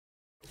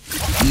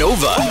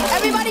Nova.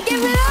 Everybody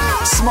give it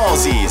up!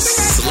 Smallsies.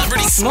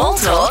 Celebrity Small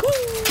Talk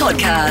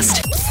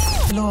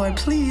Podcast. Lord,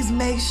 please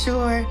make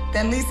sure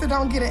that Lisa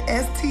don't get an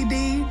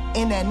STD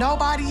and that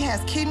nobody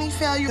has kidney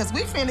failure because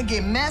we finna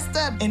get messed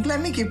up and let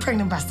me get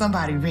pregnant by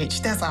somebody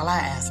rich. That's all I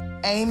ask.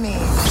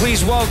 Amen.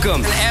 Please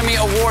welcome an Emmy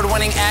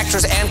Award-winning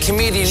actress and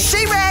comedian.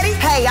 She ready?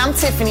 Hey, I'm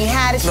Tiffany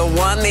Haddish. The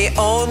one, the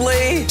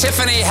only,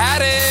 Tiffany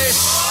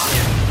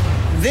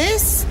Haddish.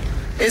 This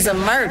is a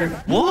murder.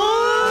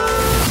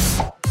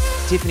 What?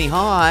 Tiffany,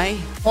 hi.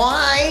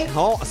 Why?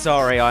 Oh,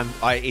 sorry,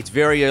 it's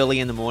very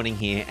early in the morning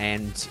here,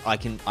 and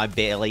I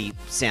barely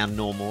sound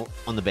normal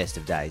on the best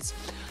of days.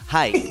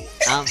 Hey,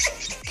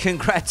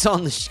 congrats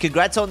on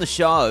the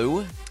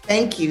show.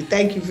 Thank you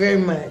very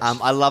much.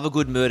 I love a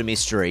good murder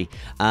mystery.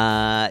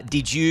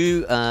 Did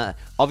you?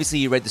 Obviously,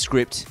 you read the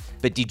script,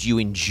 but did you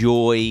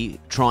enjoy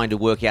trying to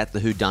work out the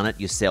whodunit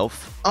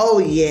yourself? Oh,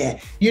 yeah.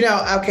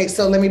 Okay,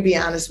 so let me be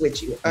honest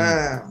with you.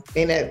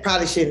 And I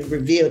probably shouldn't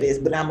reveal this,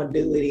 but I'm going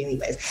to do it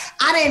anyways.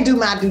 I didn't do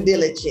my due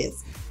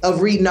diligence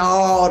of reading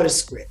all the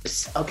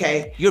scripts,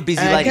 okay? You're a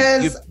busy lady.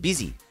 You're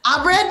busy.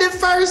 I read the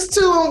first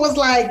two and was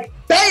like,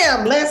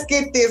 bam, let's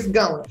get this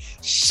going.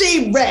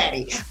 She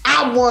ready.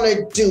 I want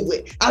to do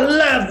it. I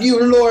love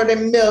you, Lord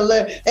and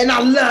Miller, and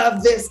I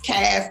love this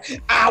cast.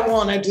 I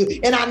want to do it.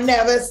 And I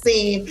never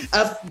seen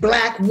a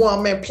Black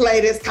woman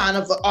play this kind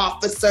of an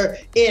officer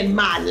in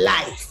my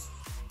life.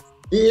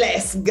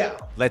 Let's go.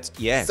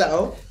 Yeah.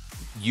 So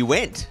you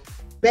went.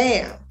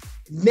 Bam.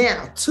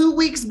 Now, 2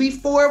 weeks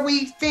before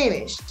we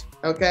finished,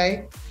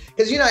 okay?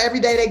 Because, every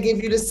day they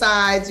give you the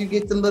sides, you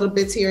get the little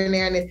bits here and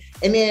there.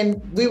 And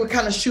then we were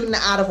kind of shooting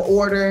out of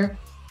order.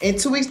 And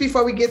 2 weeks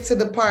before we get to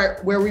the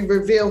part where we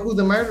reveal who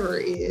the murderer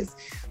is,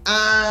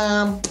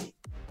 I'm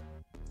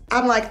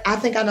like, I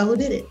think I know who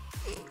did it.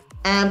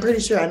 I'm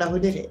pretty sure I know who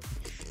did it.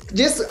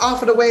 Just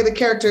off of the way the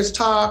characters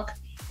talk,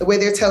 the way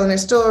they're telling their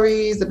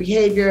stories, the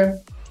behavior.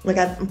 Like,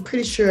 I'm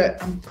pretty sure I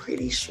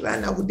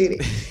know who did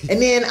it.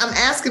 And then I'm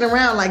asking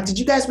around, like, did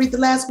you guys read the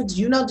last one? Do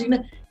you know?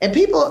 And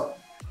people...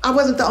 I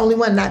wasn't the only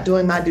one not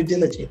doing my due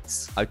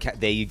diligence. Okay,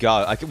 there you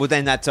go. Okay, well,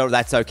 then that's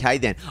okay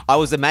then. I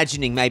was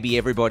imagining maybe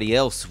everybody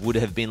else would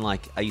have been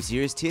like, are you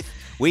serious, Tiff?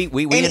 We know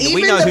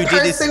who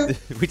did this.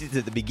 We did it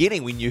at the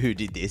beginning. We knew who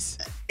did this.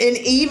 And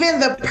even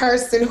the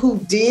person who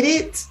did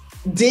it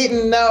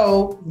didn't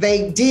know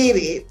they did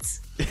it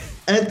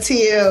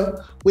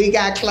until we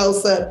got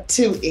close up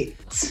to it.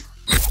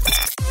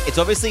 It's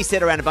obviously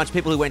set around a bunch of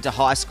people who went to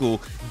high school.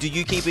 Do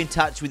you keep in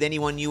touch with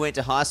anyone you went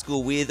to high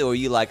school with, or are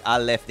you like, I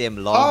left them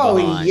long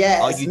behind?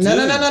 Yes. Oh, you do?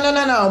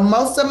 No.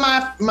 Most of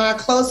my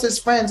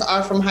closest friends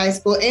are from high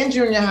school and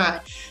junior high.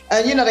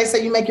 They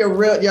say you make your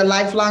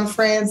lifelong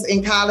friends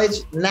in college.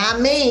 Not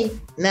me.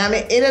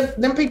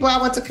 Them people I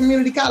went to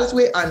community college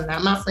with are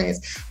not my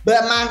friends.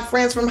 But my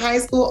friends from high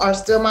school are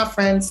still my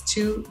friends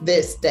to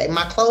this day.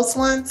 My close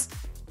ones.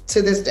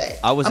 To this day.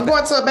 I'm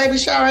going to a baby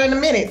shower in a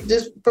minute,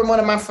 just from one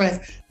of my friends.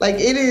 Like,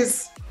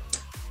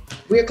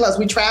 we're close.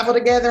 We travel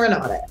together and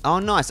all that. Oh,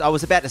 nice. I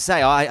was about to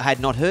say, I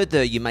had not heard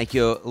that you make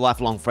your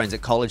lifelong friends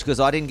at college because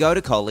I didn't go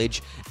to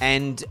college.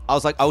 And I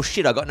was like, oh,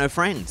 shit, I got no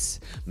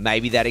friends.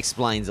 Maybe that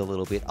explains a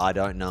little bit. I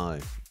don't know.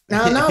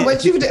 No,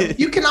 but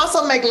you can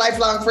also make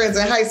lifelong friends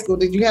in high school.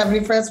 Did you have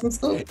any friends from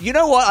school? You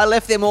know what? I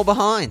left them all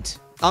behind.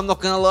 I'm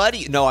not going to lie to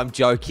you. No, I'm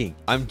joking.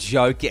 What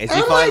kind of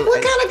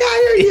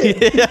guy are you?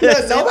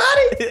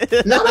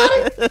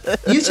 Nobody?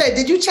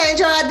 Did you change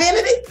your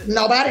identity?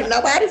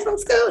 Nobody from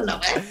school?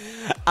 Nobody?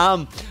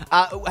 I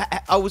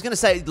was going to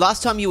say,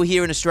 last time you were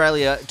here in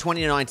Australia,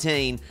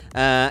 2019,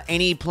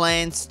 any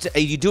plans are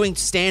you doing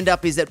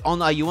stand-up?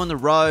 Are you on the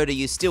road? Are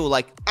you still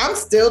like... I'm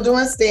still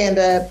doing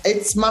stand-up.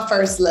 It's my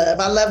first love.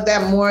 I love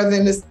that more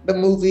than the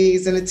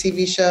movies and the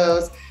TV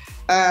shows.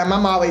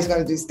 I'm always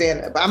going to do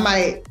stand-up. I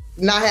might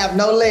not have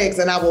no legs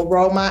and I will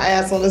roll my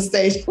ass on the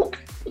stage,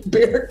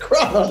 beer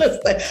crawl on the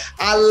stage.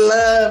 I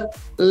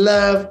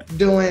love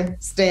doing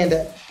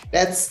stand-up.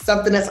 That's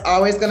something that's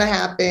always going to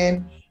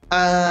happen.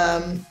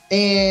 I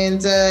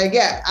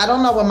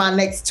don't know what my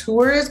next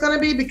tour is going to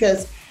be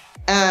because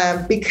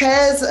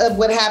of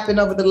what happened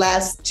over the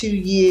last 2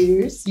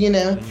 years,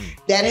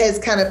 that has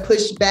kind of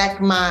pushed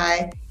back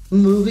my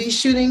movie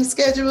shooting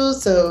schedule.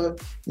 So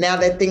now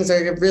that things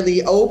are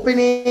really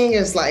opening,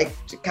 it's like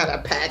kind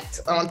of packed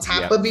on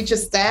top of each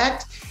other,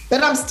 stacked.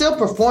 But I'm still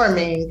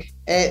performing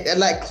at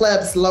like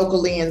clubs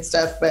locally and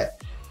stuff. But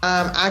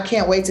I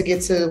can't wait to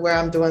get to where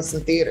I'm doing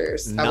some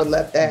theaters. I would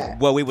love that.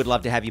 Well, we would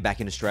love to have you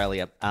back in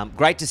Australia.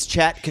 Great to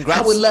chat.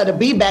 Congrats. I would love to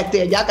be back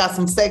there. Y'all got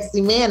some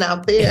sexy men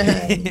out there.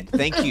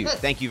 Thank you.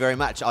 Thank you very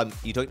much. No,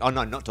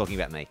 not talking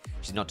about me.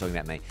 She's not talking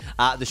about me.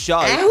 The show.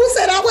 And who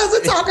said I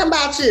wasn't talking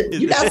about you?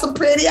 You got some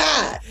pretty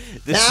eyes.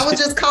 I would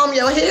just comb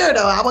your hair,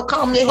 though. I would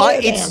comb your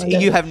hair down.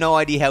 You have no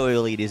idea how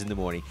early it is in the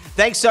morning.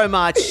 Thanks so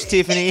much,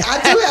 Tiffany.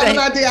 I do have an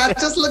idea. I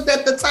just looked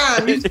at the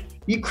time.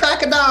 You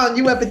crack of dawn.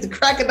 You up at the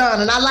crack of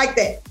dawn, and I like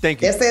that.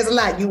 Thank you. That says a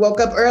lot. You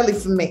woke up early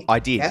for me. I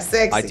did. That's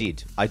sexy.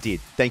 I did.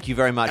 Thank you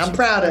very much. I'm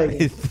proud of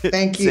you.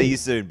 Thank you. See you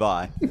soon.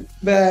 Bye.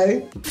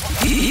 Bye.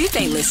 You've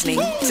been listening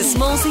to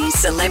Smallzy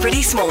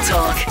Celebrity Small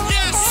Talk.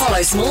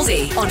 Follow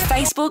Smallzy on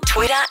Facebook,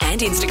 Twitter,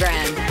 and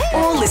Instagram.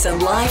 Or listen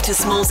live to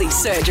Smallzy's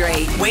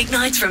Surgery,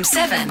 weeknights from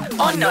 7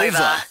 on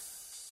Nova.